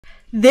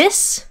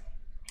This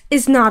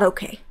is not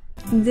okay.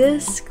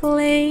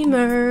 Disclaimer.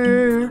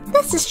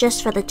 This is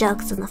just for the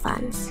jokes and the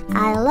funs.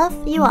 I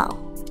love you all.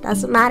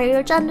 Doesn't matter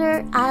your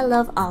gender, I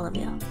love all of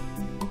you.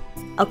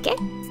 Okay?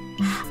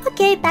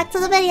 Okay, back to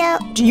the video.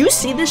 Do you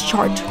see this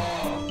chart?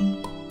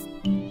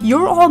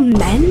 You're all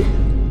men?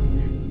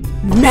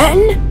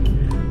 Men?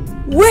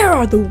 Where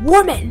are the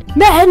women?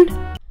 Men?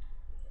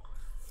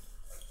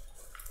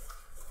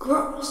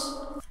 Gross.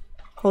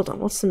 Hold on,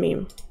 what's the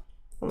meme?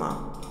 Hold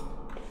on.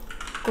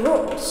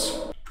 Gross.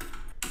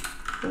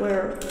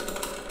 Where?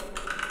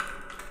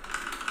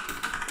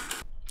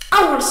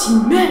 I want to see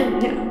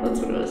men! Yeah, that's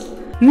what it was.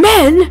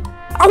 Men?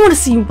 I want to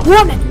see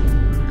women!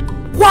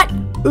 What?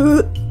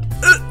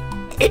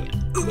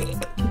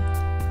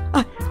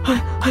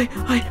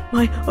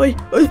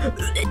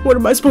 What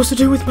am I supposed to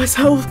do with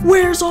myself?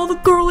 Where's all the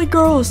girly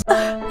girls?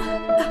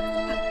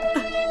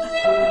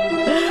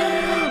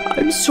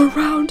 I'm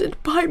surrounded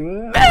by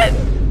men!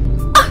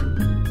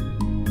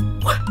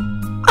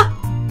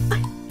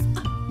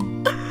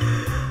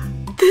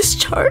 This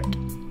chart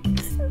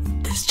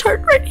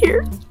right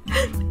here,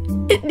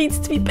 it needs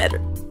to be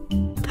better.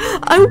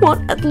 I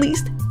want at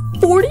least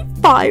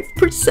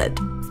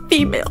 45%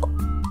 female.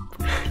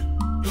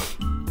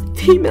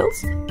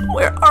 Females,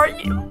 where are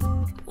you?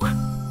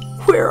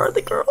 Where are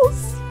the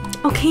girls?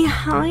 Okay,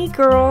 hi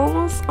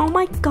girls. Oh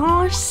my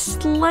gosh,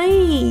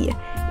 slay.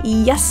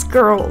 Yes,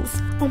 girls.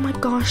 Oh my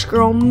gosh,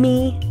 girl,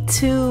 me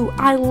too.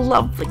 I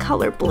love the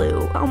color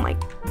blue. Oh my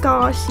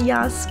gosh,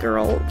 yes,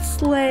 girl,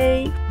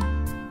 slay.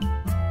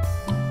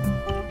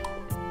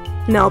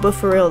 No, but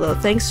for real though,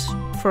 thanks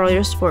for all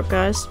your support,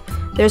 guys.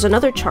 There's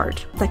another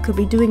chart that could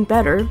be doing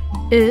better,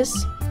 is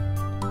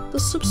the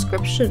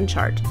subscription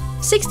chart.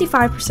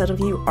 65%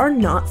 of you are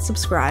not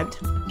subscribed.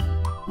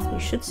 You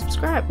should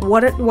subscribe.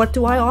 What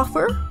do I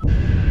offer?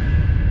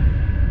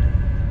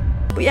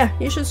 But yeah,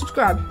 you should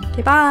subscribe.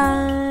 Okay,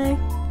 bye.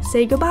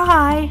 Say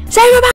goodbye. Say goodbye!